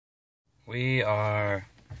We are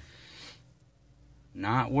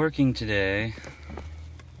not working today.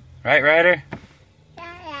 Right, Ryder?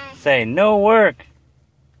 Yeah. Say no work.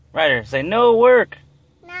 Ryder, say no work.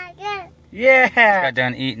 Not good. Yeah. He's got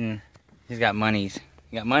done eating. He's got monies.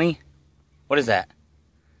 You got money? What is that?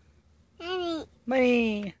 Honey.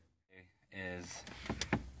 Money. Is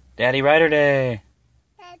Daddy Ryder Day.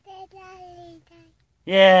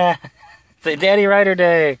 Yeah. Say Daddy Ryder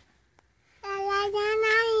Day.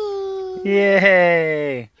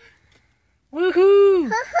 Yay.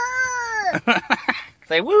 Woohoo.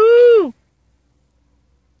 Say woo.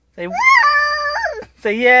 Say woo.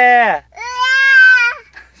 Say yeah.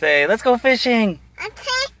 Say let's go fishing.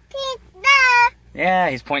 Yeah,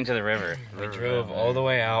 he's pointing to the river. We drove all the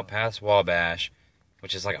way out past Wabash,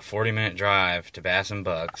 which is like a 40-minute drive to Bass and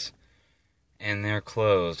Bucks, and they're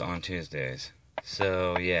closed on Tuesdays.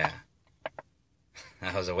 So yeah,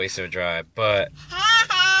 that was a waste of a drive, but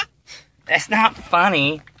that's not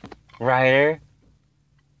funny, Ryder.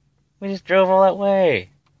 We just drove all that way.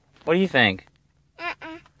 What do you think?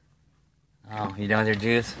 Oh, you done with your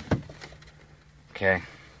juice? Okay.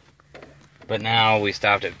 But now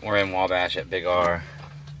we're in Wabash at Big R,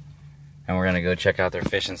 and we're gonna go check out their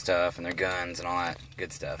fishing stuff and their guns and all that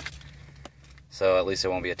good stuff. So at least it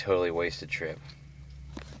won't be a totally wasted trip.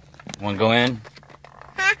 You wanna go in?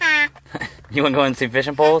 You wanna go in and see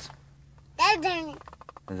fishing poles?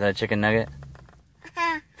 Is that a chicken nugget?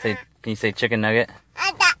 Can you say chicken nugget?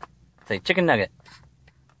 Say chicken nugget.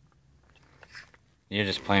 You're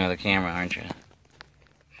just playing with the camera, aren't you?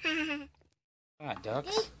 What,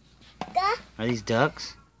 ducks? Are these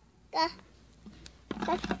ducks?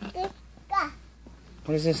 What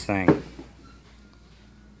is this thing?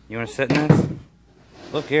 You want to sit in this?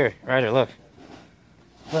 Look here, Ryder, look.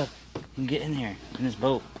 Look, you can get in here, in this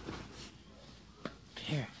boat.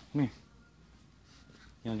 Here, come here.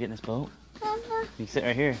 You want to get in this boat? You can sit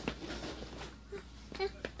right here.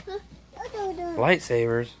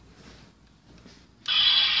 Lightsabers.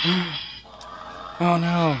 Oh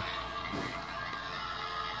no.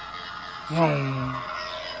 Ah!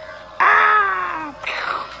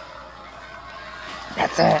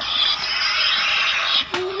 That's it.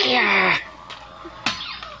 Yeah.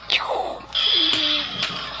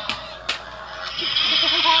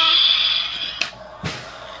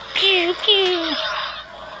 Pew pew.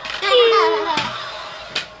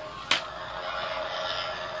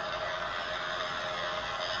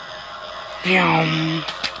 Yum.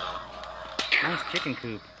 Nice chicken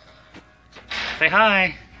coop. Say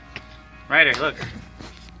hi. Ryder, look.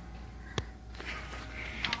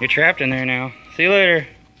 You're trapped in there now. See you later.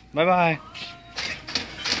 Bye-bye.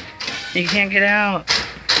 You can't get out.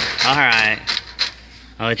 Alright.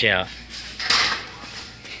 I'll let you out.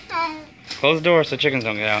 Close the door so chickens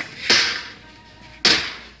don't get out.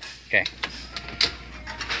 Okay.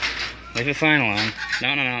 Leave the sign alone.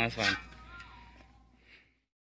 No, that's fine.